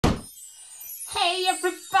Hey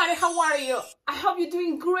everybody, how are you? I hope you're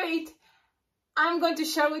doing great. I'm going to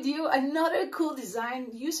share with you another cool design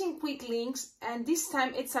using quick links, and this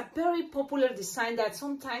time it's a very popular design that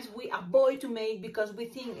sometimes we avoid to make because we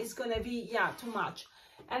think it's gonna be too much.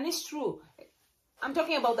 And it's true. I'm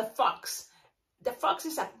talking about the fox. The fox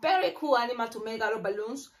is a very cool animal to make out of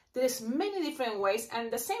balloons. There's many different ways,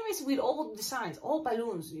 and the same is with all designs, all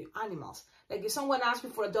balloons, animals. Like if someone asks you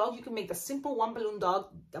for a dog, you can make the simple one balloon dog,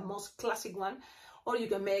 the most classic one, or you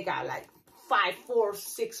can make a like 5, 4,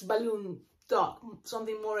 6 balloon dog,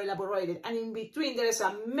 something more elaborated. And in between, there's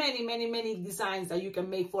many designs that you can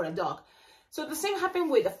make for a dog. So the same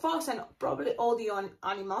happened with the fox and probably all the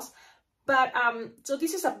animals. But so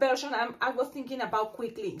this is a version. I was thinking about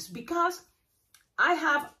quick links because I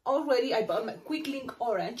bought my quick link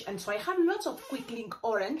orange, and so I have lots of quick link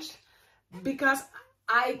orange because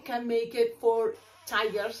I can make it for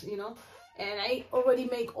tigers, you know, and I already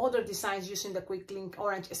make other designs using the quick link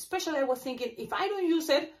orange. Especially I was thinking, if I don't use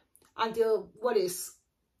it until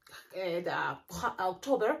the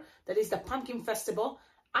October, that is the pumpkin festival,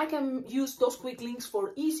 I can use those quick links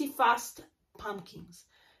for easy, fast pumpkins.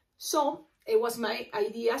 So it was my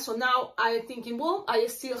idea. So now I'm thinking, well, I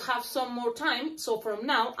still have some more time. So from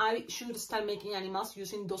now, I should start making animals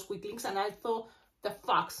using those quick links. And I thought the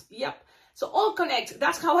fox, yep. So all connect.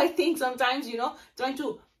 That's how I think sometimes, you know, trying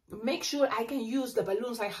to make sure I can use the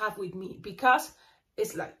balloons I have with me, because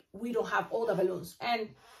it's like we don't have all the balloons. And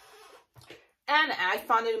I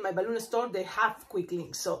found it in my balloon store, they have quick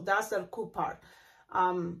links. So that's the cool part.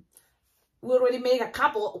 We already made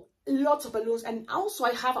lots of balloons, and also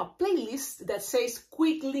I have a playlist that says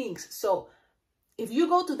quick links. So if you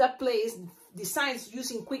go to that place, designs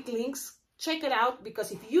using quick links, check it out,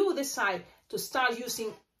 because if you decide to start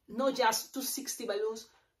using not just 260 balloons,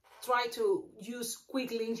 try to use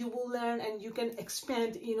quick links, you will learn and you can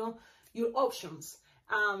expand, you know, your options.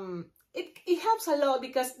 It helps a lot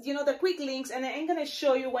because, you know, the quick links, and I'm going to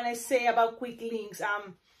show you when I say about quick links.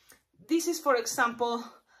 This is, for example,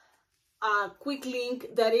 a quick link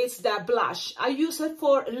that is the blush. I use it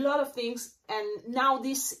for a lot of things, and now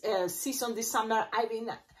this season, this summer, I've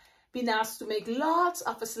been asked to make lots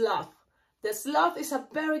of sloth. The sloth is a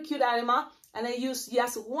very cute animal, and I use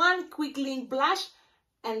just one quick link blush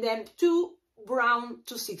and then 2 brown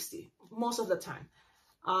 260 most of the time.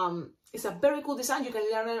 It's a very cool design. You can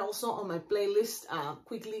learn it also on my playlist,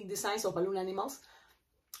 quick link designs of balloon animals.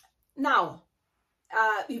 Now,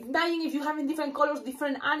 imagine if you're having different colors,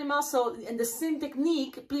 different animals, so in the same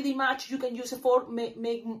technique, pretty much you can use it for make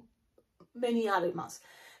many animals.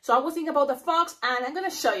 So I was thinking about the fox, and I'm going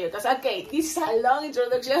to show you, because, okay, this is a long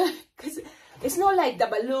introduction, because it's not like the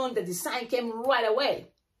balloon, the design came right away.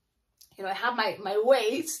 You know, I have my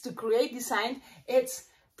ways to create design. It's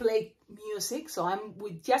play music, so I'm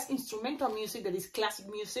with just instrumental music, that is classic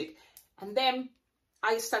music, and then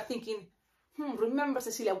I start thinking, remember,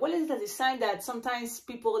 Cecilia, what is the design that sometimes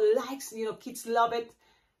people like, you know, kids love it,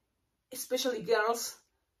 especially girls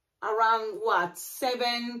around, what,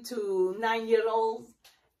 7 to 9 years old,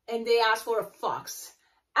 and they ask for a fox.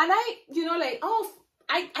 And I, you know, like, oh,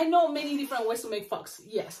 I know many different ways to make fox,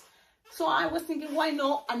 yes. So I was thinking, why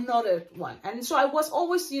not another one? And so I was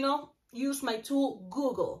always, you know, use my tool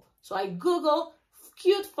Google. So I Google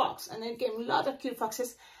cute fox, and then came a lot of cute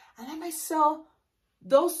foxes, and then I saw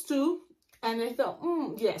those two, and I thought,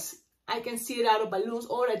 yes, I can see it out of balloons,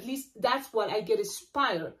 or at least that's what I get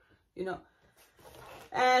inspired, you know.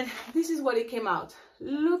 And this is what it came out.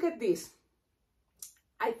 Look at this.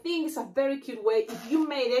 I think it's a very cute way. If you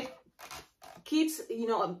made it, kids, you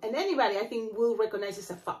know, and anybody, I think, will recognize it's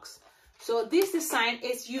a fox. So this design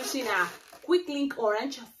is using a quick link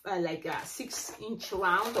orange, like a 6-inch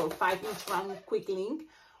round or 5-inch round quick link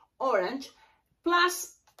orange,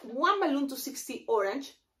 plus 1 balloon 260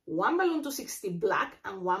 orange, 1 balloon 260 black,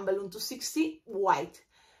 and 1 balloon 260 white.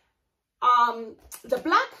 The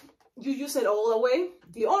black, you use it all the way.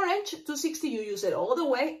 The orange 260, you use it all the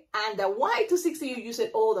way. And the white 260, you use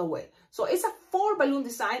it all the way. So it's a 4 balloon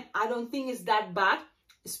design. I don't think it's that bad,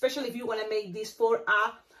 especially if you want to make this for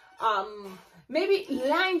a, maybe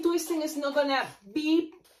line twisting is not gonna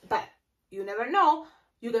be, but you never know.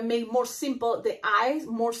 You can make more simple, the eyes,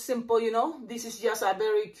 more simple, you know. This is just a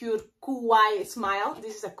very cute kawaii smile.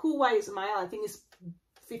 This is a kawaii smile. I think it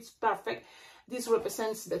fits perfect. This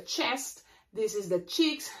represents the chest. This is the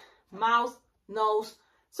cheeks, mouth, nose.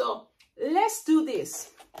 So let's do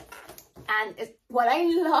this. And what I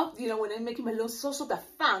love, you know, when I'm making balloons is also the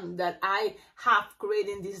fun that I have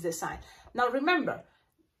creating this design. Now remember,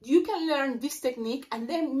 you can learn this technique and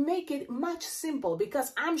then make it much simple,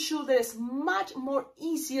 because I'm sure there's much more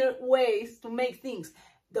easier ways to make things.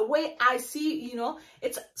 the way I see, you know,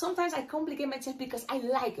 it's sometimes I complicate myself because I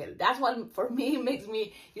like it. That's what for me makes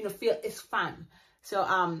me, you know, feel it's fun. So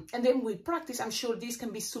and then with practice, I'm sure this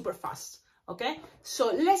can be super fast. Okay,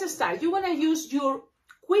 so let's start. You're gonna use your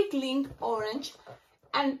quick link orange,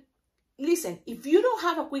 and listen, if you don't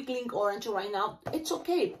have a quick link orange right now, it's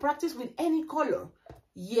okay. Practice with any color,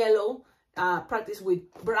 yellow, practice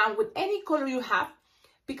with brown, with any color you have.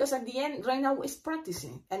 Because at the end, right now, it's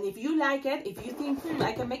practicing. And if you like it, if you think,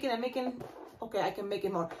 I can make it, okay, I can make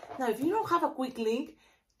it more. Now, if you don't have a quick link,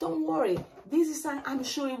 don't worry. This is, I'm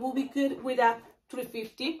sure it will be good with a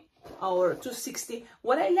 350 or 260.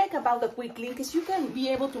 What I like about the quick link is you can be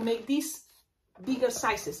able to make these bigger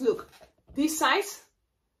sizes. Look, this size,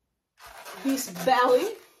 this belly,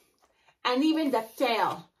 and even the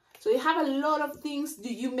tail. So you have a lot of things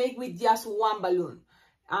that you make with just one balloon.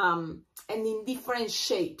 And in different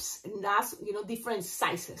shapes, and that's, you know, different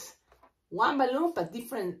sizes. One balloon, but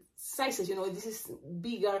different sizes, you know, this is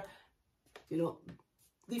bigger, you know,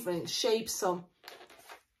 different shapes. So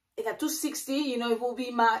in a 260, you know, it will be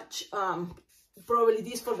much, probably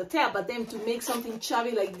this for the tail, but then to make something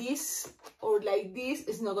chubby like this or like this,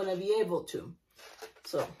 it's not gonna be able to.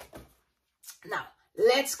 So now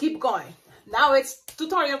let's keep going. Now it's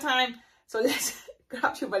tutorial time. So let's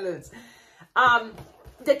grab your balloons.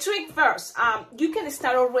 The trick first, you can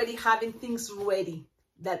start already having things ready,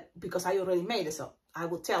 that because I already made it, so I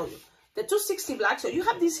will tell you. The 260 black, so you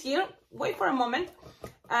have this here, wait for a moment,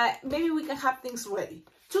 maybe we can have things ready.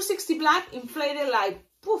 260 black, inflated like,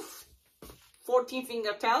 poof, 14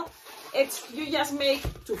 finger tail. It's, you just make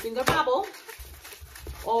 2 finger bubble,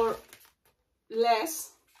 or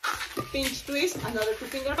less, pinch twist, another 2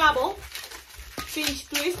 finger bubble, pinch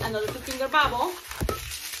twist, another 2 finger bubble,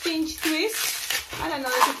 pinch twist, and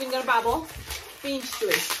another 2 finger bubble, pinch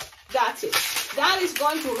twist. That's it. That is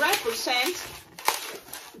going to represent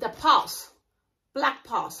the paws, black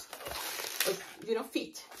paws, you know,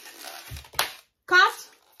 feet. Cut,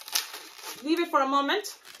 leave it for a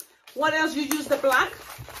moment. What else? You use the black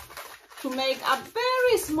to make a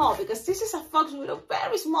very small, because this is a fox with a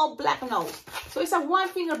very small black nose. So it's a 1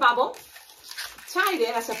 finger bubble, tied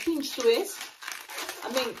it as a pinch twist.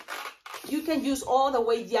 I mean, you can use all the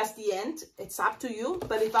way just the end. It's up to you.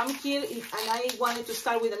 But if I'm here and I wanted to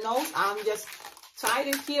start with the nose, I'm just tied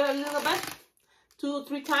it here a little bit, 2 or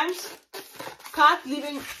 3 times. Cut,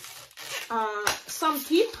 leaving some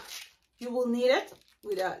tip. You will need it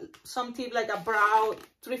with some tip like a brow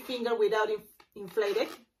 3 finger without inflated.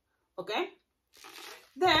 Okay.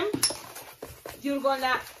 Then you're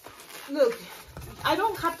gonna look. I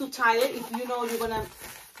don't have to tie it if you know you're gonna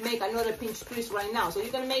make another pinch twist right now. So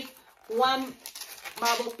you're gonna make 1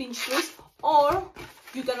 bubble pinch twist, or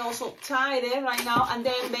you can also tie it right now and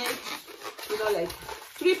then make, you know, like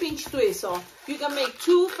 3 pinch twists. So you can make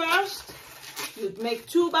 2 first, you make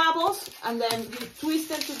 2 bubbles, and then you twist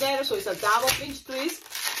them together, so it's a double pinch twist,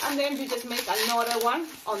 and then you just make another one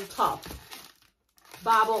on top,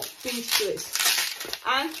 bubble pinch twist,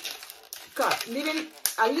 and cut, leaving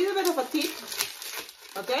a little bit of a tip.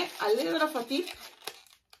 Okay, a little bit of a tip.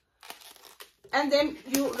 And then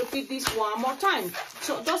you repeat this 1 more time.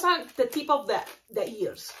 So those are the tip of the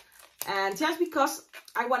ears. And just because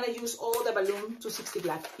I want to use all the balloon 260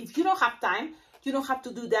 black. If you don't have time, you don't have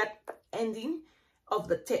to do that ending of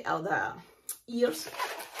the ears.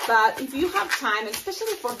 But if you have time,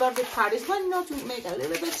 especially for birthday parties, why not to make a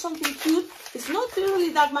little bit something cute? It's not really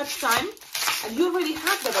that much time, and you already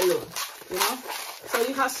have the balloon, you know? So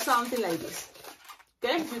you have something like this.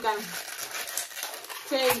 Okay, you can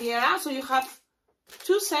take the air out. So you have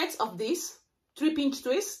 2 sets of this, 3 pinch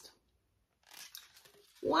twists,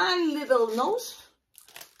 1 little nose,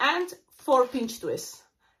 and 4 pinch twists.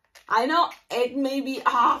 I know it may be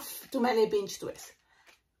too many pinch twists,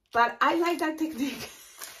 but I like that technique.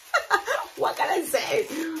 What can I say?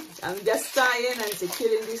 I'm just tying and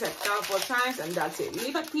securing this a couple of times, and that's it.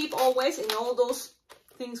 Leave a tip always in all those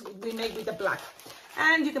things we make with the black,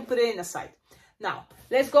 and you can put it in the side. Now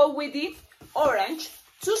let's go with the orange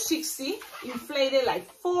 260 inflated like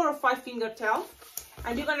 4 or 5 finger tail,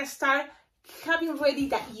 and you're gonna start having ready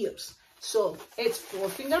the ears. So it's 4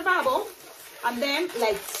 finger bubble and then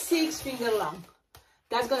like 6 finger long.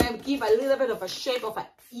 That's gonna give a little bit of a shape of an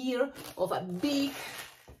ear of a big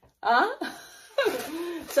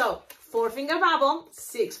so 4 finger bubble,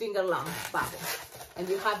 6 finger long bubble, and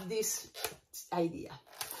you have this idea.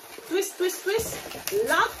 Twist, twist, twist,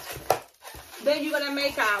 lock. Then you're gonna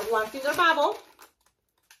make a 1 finger bubble,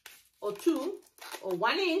 or 2, or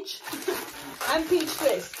 1 inch, and pinch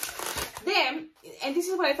twist. Then, and this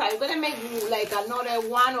is what I thought, I'm gonna make like another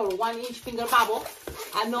 1 or 1 inch finger bubble,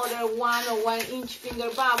 another 1 or 1 inch finger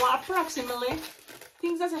bubble, approximately.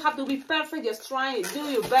 Things doesn't have to be perfect, just try it, do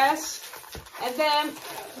your best. And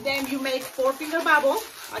then you make 4 finger bubble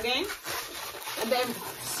again, and then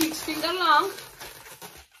 6 finger long.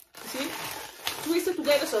 See, twist it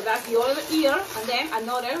together, so that's the other ear, and then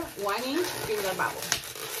another 1 inch finger bubble.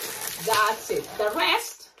 That's it. The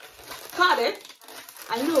rest, cut it,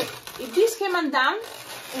 and look, if this came undone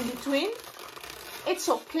in between, it's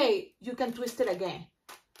okay, you can twist it again.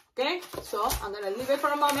 Okay, so I'm gonna leave it for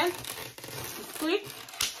a moment. Quick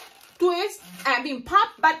twist and then pop,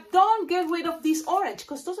 but don't get rid of this orange,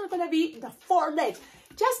 because those are gonna be the 4 legs.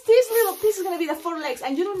 Just this little piece is gonna be the 4 legs,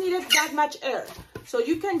 and you don't need it that much air. So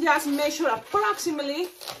you can just measure approximately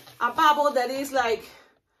a bubble that is like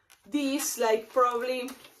this, like probably,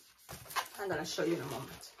 I'm gonna show you in a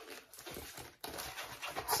moment.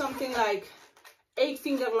 Something like 8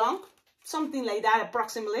 finger long, something like that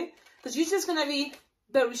approximately, because you're just gonna be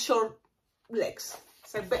very short legs.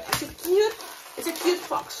 It's a cute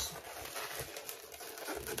fox.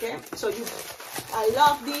 Okay, so I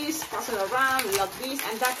love this, pass it around, love this,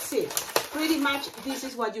 and that's it. Pretty much this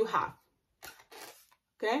is what you have.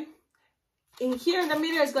 Okay, in here in the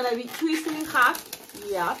middle is gonna be twisted in half.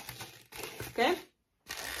 Yeah. Okay,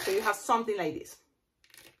 so you have something like this.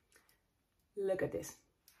 Look at this.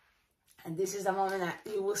 And this is the moment that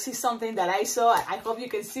you will see something that I saw. I hope you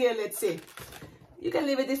can see it. Let's see. You can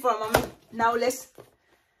leave it for a moment. Now let's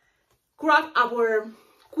grab our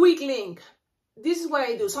quick link. This is what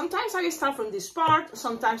I do. Sometimes I start from this part,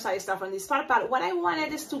 sometimes I start from this part, but what I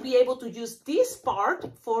wanted is to be able to use this part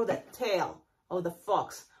for the tail of the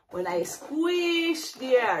fox when I squish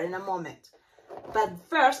the air in a moment. But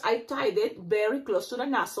first I tied it very close to the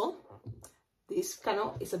nozzle. This kind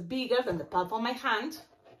of is bigger than the palm of my hand.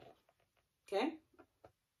 Okay,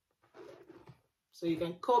 so you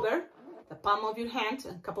can cover the palm of your hand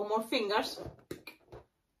and a couple more fingers,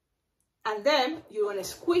 and then you're gonna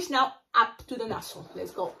squish now up to the nozzle.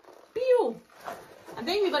 Let's go. Pew! And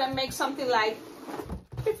then you're gonna make something like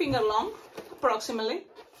 3 finger long, approximately.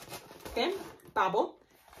 Okay, bubble,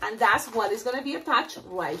 and that's what is gonna be attached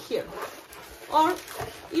right here. Or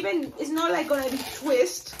even it's not like gonna be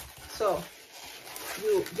twist, so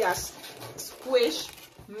you just squish.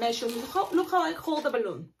 Measure, look how I hold the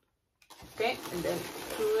balloon. Okay, and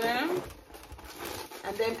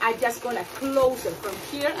then I just gonna close it from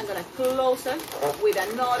here. I'm gonna close it with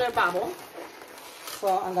another bubble.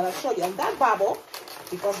 So I'm gonna show you, and that bubble,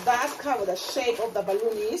 because that's how the shape of the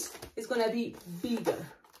balloon is gonna be bigger.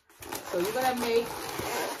 So you're gonna make,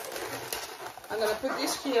 I'm gonna put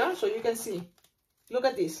this here so you can see. Look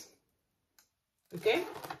at this. Okay,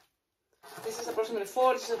 this is approximately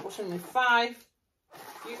 4, this is approximately 5.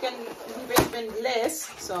 You can even less,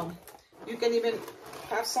 so you can even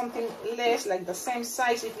have something less, like the same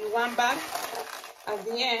size if you want, but at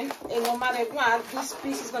the end, and no matter what, this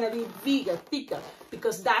piece is going to be bigger, thicker,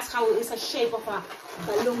 because that's how it's a shape of a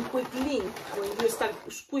balloon quick link when you start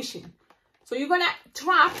squishing. So you're going to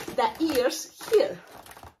trap the ears here,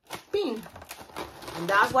 pin, and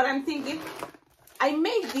that's what I'm thinking. I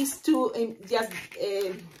made these two in just,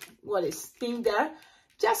 pin there,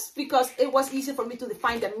 just because it was easy for me to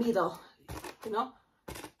define the middle, you know.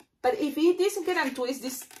 But if it doesn't get untwist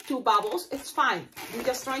these 2 bubbles, it's fine. You're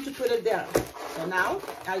just trying to put it there. So now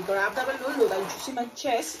I grab the balloon. Look, I see my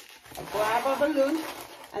chest. I grab a balloon,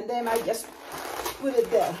 and then I just put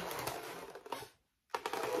it there.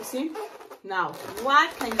 You see? Now,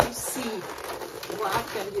 what can you see? What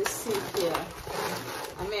can you see here?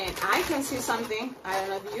 I mean, I can see something. I don't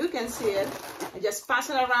know if you can see it. I just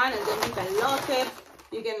pass it around, and then you can lock it.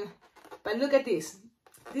 You can, but look at this.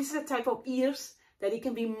 This is a type of ears that it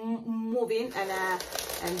can be moving, and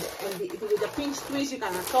with the pinch twist you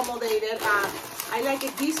can accommodate it. I like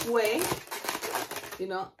it this way, you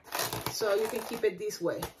know, so you can keep it this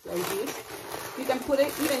way, like this. You can put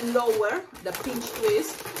it even lower, the pinch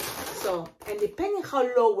twist. So, and depending how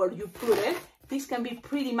lower you put it, this can be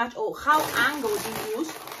pretty much, or how angled you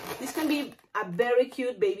use. This can be a very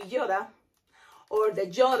cute baby Yoda. Or the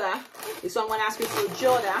Yoda, if someone asks me for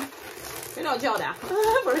Yoda, you know, Yoda,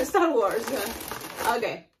 for Star Wars.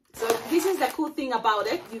 Okay, so this is the cool thing about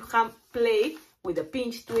it. You can play with the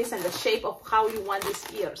pinch twist and the shape of how you want these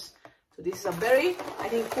ears. So this is a very, I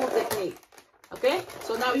think, cool technique. Okay,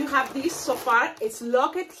 so now you have this so far. It's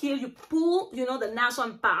locked here. You pull, you know, the nozzle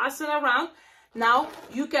and pass it around. Now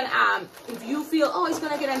you can, if you feel, oh, it's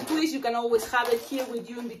gonna get untwist, you can always have it here with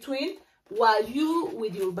you in between. While you,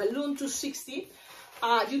 with your balloon 260,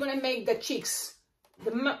 you're gonna make the cheeks,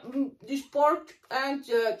 this part and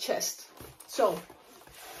chest. So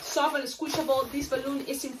soft and squishable. This balloon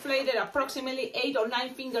is inflated approximately 8 or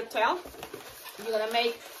 9 finger tail. You're gonna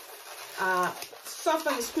make soft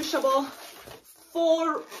and squishable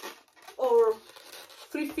 4 or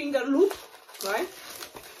 3 finger loop, right?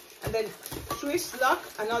 And then twist, lock,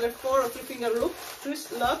 another 4 or 3 finger loop,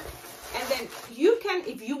 twist, lock, and then you can,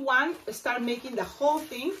 if you want, start making the whole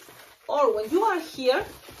thing. Or when you are here,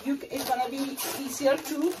 it's gonna be easier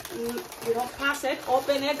to, you know, pass it,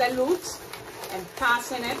 open it, the loops, and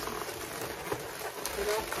passing it, you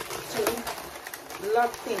know, to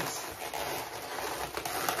lock things.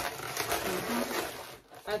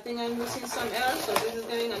 I think I'm losing some air, so this is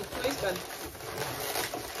getting a twist, but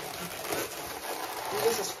you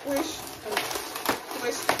just squish and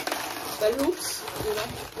twist the loops, you know,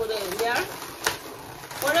 put it in there.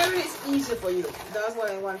 Whatever is easy for you, that's what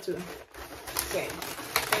I want to say.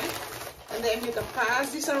 Okay? And then you can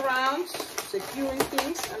pass this around, securing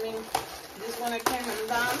things. I mean, this one I can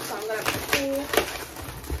undone, so I'm gonna pull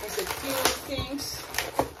and secure things.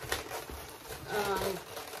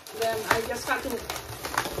 Then I just have to put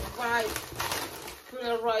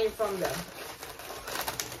it right from there.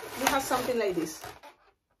 You have something like this.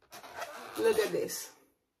 Look at this.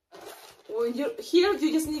 When you're here,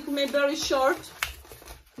 you just need to make very short,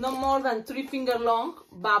 no more than 3 finger long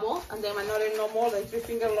bubble, and then another no more than 3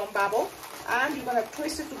 finger long bubble, and you're gonna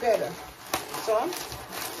twist it together. So,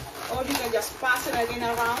 or you can just pass it again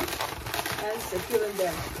around and secure it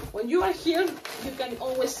there. When you are here, you can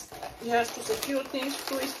always just to secure things,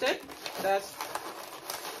 twist it.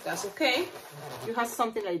 That's okay. You have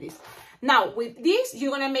something like this. Now with this,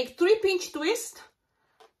 you're gonna make 3 pinch twists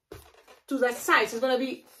to the sides. It's gonna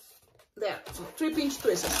be there. So 3 pinch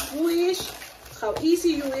twists. Squish. How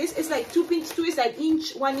easy you is. It's like 2 pinch twists, like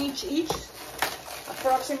 1 inch each,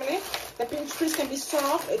 approximately. The pinch twist can be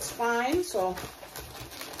soft. It's fine. So,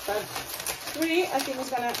 but 3, I think, is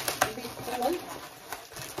gonna be cool.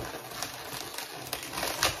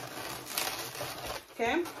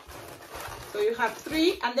 Okay. So you have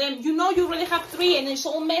 3, and then you know you already have 3, and it's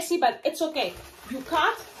all messy, but it's okay. You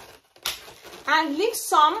cut and leave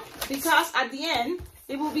some, because at the end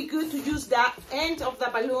it will be good to use the end of the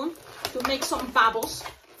balloon to make some bubbles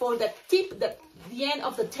for the tip, the end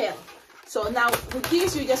of the tail. So now with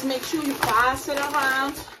this, you just make sure you pass it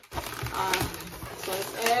around, so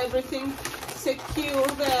everything secure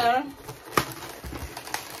there.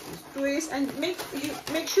 Just twist and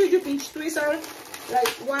make sure your pinch twists are like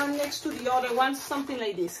one next to the other one, something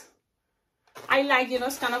like this. I like, you know,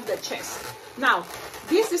 it's kind of the chest. Now,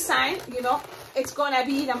 this design, you know, it's gonna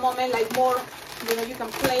be the moment like more, you know, you can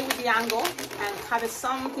play with the angle and have it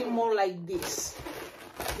something more like this.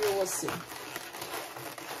 You will see.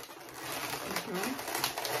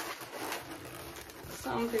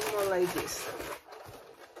 Something more like this.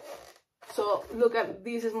 So look at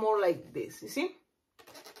this, is more like this, you see?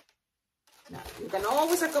 Now, you can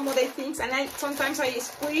always accommodate things, and sometimes I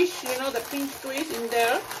squish, you know, the pinch twist in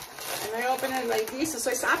there, and I open it like this. So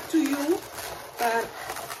it's up to you, but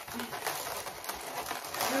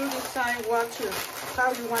you decide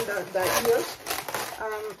how you want the ears.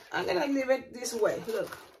 I'm gonna leave it this way.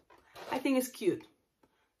 Look, I think it's cute.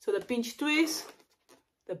 So the pinch twist,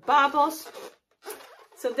 the bubbles.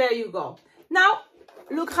 So there you go. Now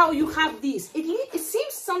look how you have this. It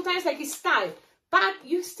seems sometimes like it's tight, but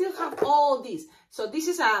you still have all this. So this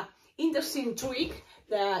is a interesting trick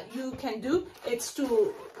that you can do. It's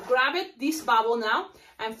to grab it, this bubble now,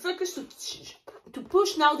 and focus to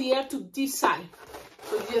push now the air to this side.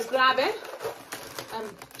 So you just grab it and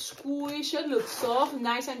squish it, look soft,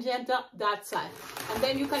 nice and gentle, that side. And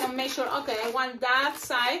then you kind of measure, okay, I want that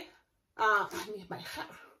side, I need my hair.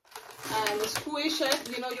 And squish it,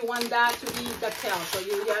 you know, you want that to be the tail. So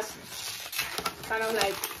you just kind of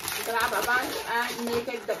like grab a bunch and make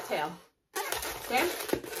it the tail. Okay?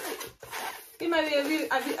 It might be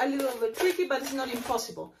a little bit tricky, but it's not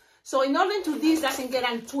impossible. So in order to this doesn't get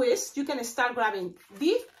a twist, you can start grabbing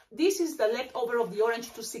this. This is the leftover of the orange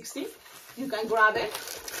 260. You can grab it,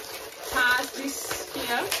 pass this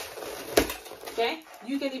here. Okay?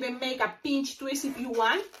 You can even make a pinch twist if you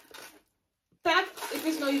want. But if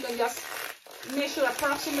it's not, you can just measure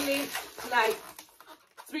approximately like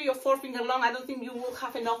 3 or 4 finger long. I don't think you will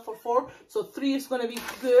have enough for 4, so 3 is going to be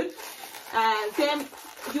good. And then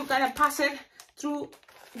you kind of pass it through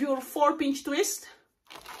your 4 pinch twist,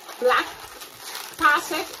 black,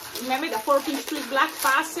 pass it. Remember the 4 pinch twist black,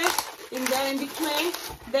 pass it in there in between.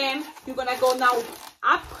 Then you're going to go now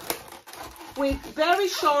up with very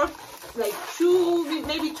short, like 2,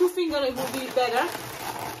 maybe 2 finger, it will be better.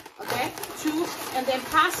 Okay, 2, and then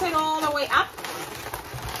pass it all the way up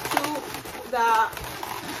to the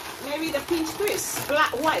maybe the pinch twist,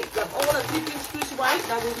 black, white, all the 3 pinch twists white,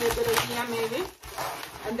 that would be a good idea maybe.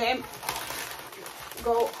 And then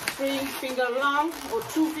go 3 finger long or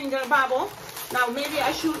 2 finger bubble. Now maybe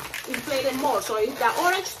I should inflate it more. So if the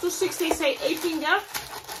orange 260 say 8 finger,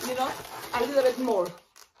 you know, a little bit more.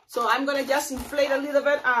 So I'm gonna just inflate a little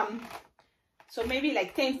bit, so maybe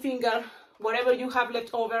like 10 finger, whatever you have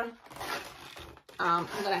left over. I'm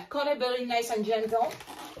gonna cut it very nice and gentle.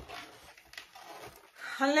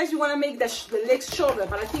 Unless you wanna make the legs shorter,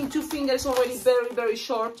 but I think 2 fingers already very, very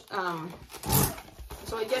short.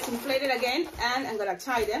 So I just inflate it again, and I'm gonna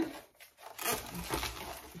tie them.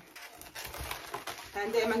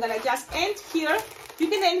 And then I'm gonna just end here. You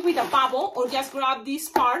can end with a bubble, or just grab this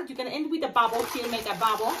part. You can end with a bubble here, make a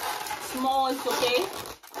bubble. Small is okay.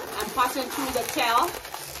 And pass it through the tail,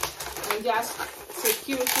 and just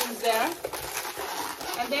secure things there.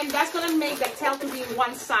 And then that's gonna make the tail to be in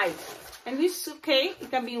one side. And this is okay, it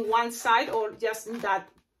can be in one side or just in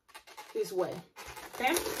this way,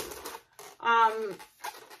 okay?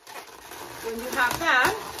 When you have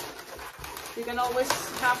that, you can always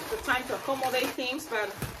have the time to accommodate things, but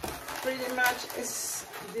pretty much this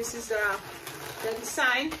is the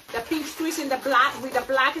design. The pinch twist in the black, with the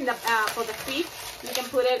black in the for the feet, you can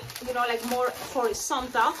put it, you know, like more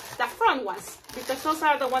horizontal, the front ones, because those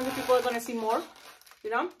are the ones that people are gonna see more,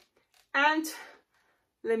 you know. And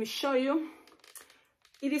let me show you.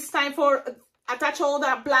 It is time for attach all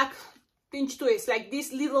the black pinch twists. Like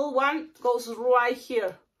this little one goes right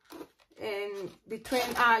here in between,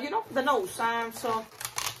 you know, the nose. So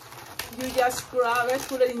you just grab it,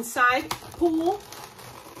 put it inside, pull,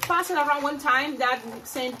 pass it around one time, that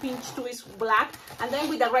same pinch twist black, and then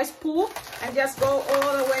with the rest pull, and just go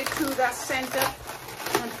all the way to the center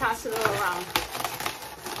and pass it all around.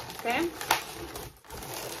 Okay?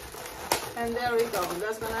 And there we go.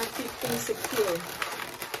 That's gonna keep things secure.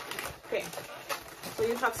 Okay, so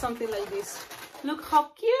you have something like this. Look how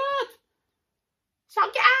cute! So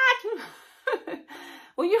cute!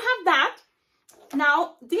 When you have that,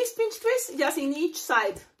 now this pinch twist just in each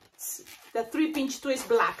side, the 3 pinch twist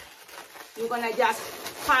black. You're gonna just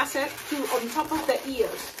pass it to on top of the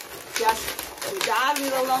ears. Just with that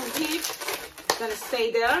little long tip, it's gonna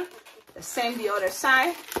stay there. The same the other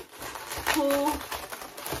side. Pull.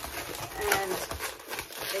 And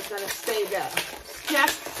it's gonna stay there.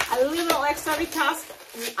 Just a little extra because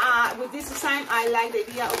with this design, I like the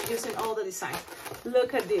idea of using all the design.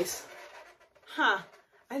 Look at this.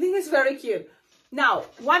 I think it's very cute. Now,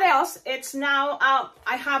 what else? It's now,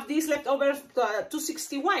 I have this leftover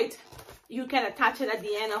 260 white. You can attach it at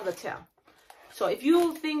the end of the tail. So if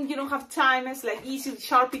you think you don't have time, it's like easy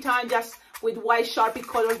Sharpie time, just with white Sharpie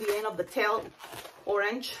color the end of the tail,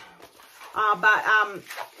 orange.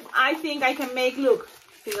 I think I can make, look,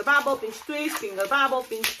 finger bubble, pinch twist, finger bubble,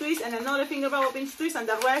 pinch twist, and another finger bubble, pinch twist, and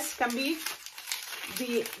the rest can be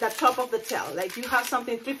the top of the tail. Like you have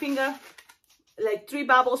something 3 finger, like 3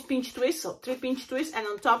 bubbles, pinch twist, so 3 pinch twists, and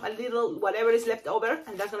on top a little whatever is left over,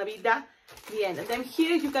 and that's gonna be the end. And then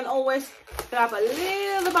here you can always grab a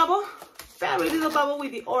little bubble, very little bubble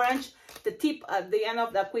with the orange, the tip at the end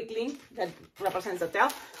of the quick link that represents the tail,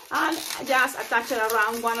 and just attach it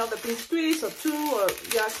around one of the pinch twists or 2, or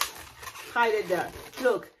just hide it there.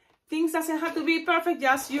 Look, things doesn't have to be perfect,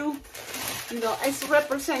 just you know, it's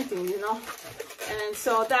representing, you know. And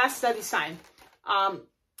so that's the design.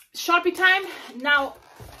 Sharpie time. Now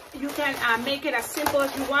you can make it as simple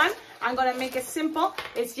as you want. I'm gonna make it simple.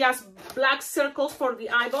 It's just black circles for the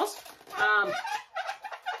eyeballs.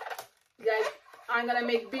 Like I'm gonna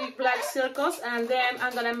make big black circles, and then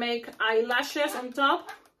I'm gonna make eyelashes on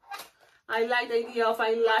top. I like the idea of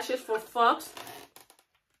eyelashes for fox,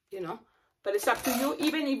 you know, but it's up to you.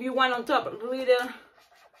 Even if you want on top little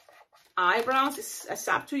eyebrows, it's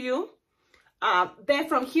up to you. Then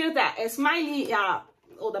from here, the smiley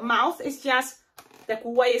or the mouth is just the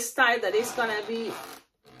Hwy style that is gonna be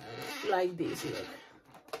like this here.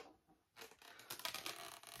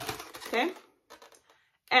 Okay.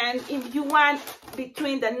 And if you want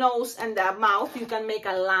between the nose and the mouth, you can make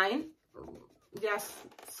a line, just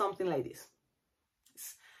something like this.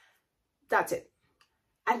 That's it.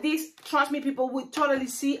 And this, trust me, people will totally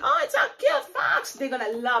see, oh, it's a cute fox. They're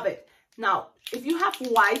gonna love it. Now, if you have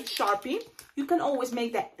white Sharpie, you can always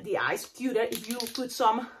make the eyes cuter if you put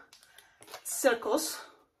some circles,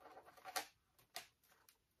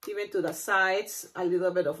 even to the sides, a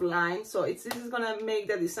little bit of line. So this is gonna make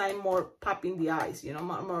the design more pop in the eyes, you know,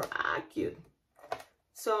 more cute.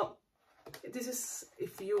 So this is,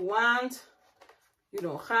 if you want, you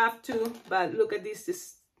don't have to, but look at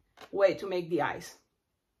this way to make the eyes.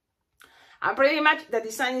 And pretty much the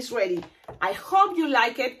design is ready. I hope you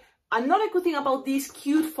like it. Another good thing about this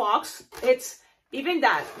cute fox, it's even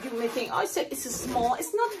that you may think, oh, it's a small.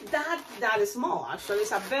 It's not that small, actually.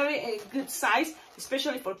 It's a very good size,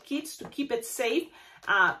 especially for kids, to keep it safe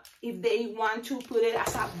if they want to put it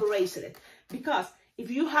as a bracelet. Because if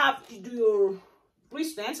you have to do your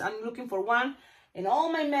wristbands, I'm looking for one in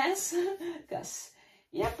all my mess, because,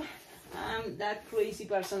 yep, I'm that crazy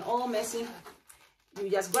person, all messy. You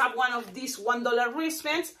just grab one of these $1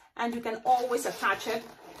 wristbands, and you can always attach it.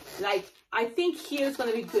 Like, I think here it's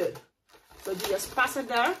gonna be good. So you just pass it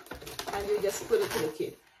there, and you just put it to the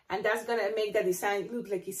kid. And that's gonna make the design look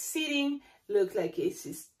like it's sitting, look like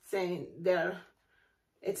it's saying there,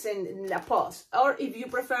 it's in the pose. Or if you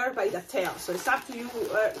prefer, by the tail. So it's up to you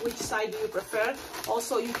which side do you prefer.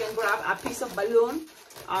 Also, you can grab a piece of balloon.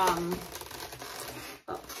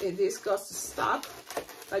 This goes to stop.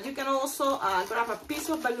 But you can also grab a piece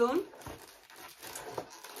of balloon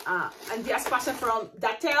and just pass it from the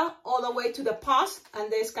tail all the way to the paws,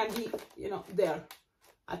 and this can be, you know, there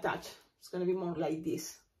attached. It's going to be more like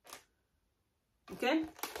this. Okay,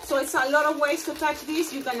 so it's a lot of ways to attach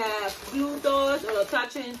this. You can glue those or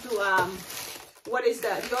attach it into what is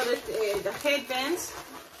the other the headbands.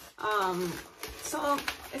 So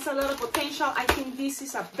it's a lot of potential. I think this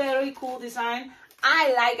is a very cool design.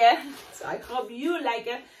 I like it, so I hope you like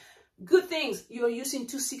it. Good things, you're using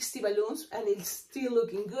 260 balloons and it's still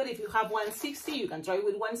looking good. If you have 160, you can try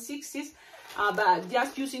with 160s, but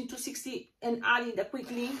just using 260 and adding the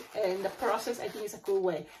quick link in the process, I think is a cool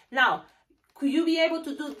way. Now, could you be able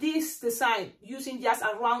to do this design using just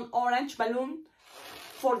a round orange balloon?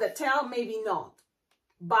 For the tail, maybe not,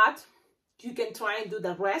 but you can try and do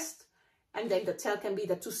the rest, and then the tail can be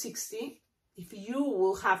the 260 if you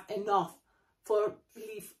will have enough for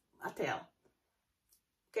leave a tail.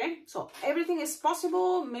 Okay, so everything is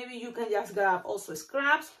possible. Maybe you can just grab also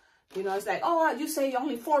scraps. You know, it's like, oh, you say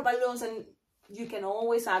only 4 balloons, and you can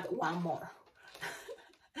always add one more.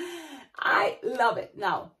 I love it.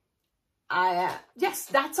 Now, yes,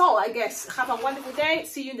 that's all, I guess. Have a wonderful day.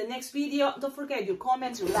 See you in the next video. Don't forget your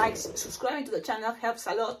comments, your likes, subscribing to the channel helps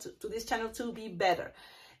a lot to this channel to be better.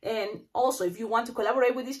 And also, if you want to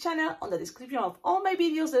collaborate with this channel, on the description of all my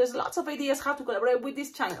videos, there's lots of ideas how to collaborate with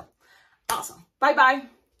this channel. Awesome. Bye-bye.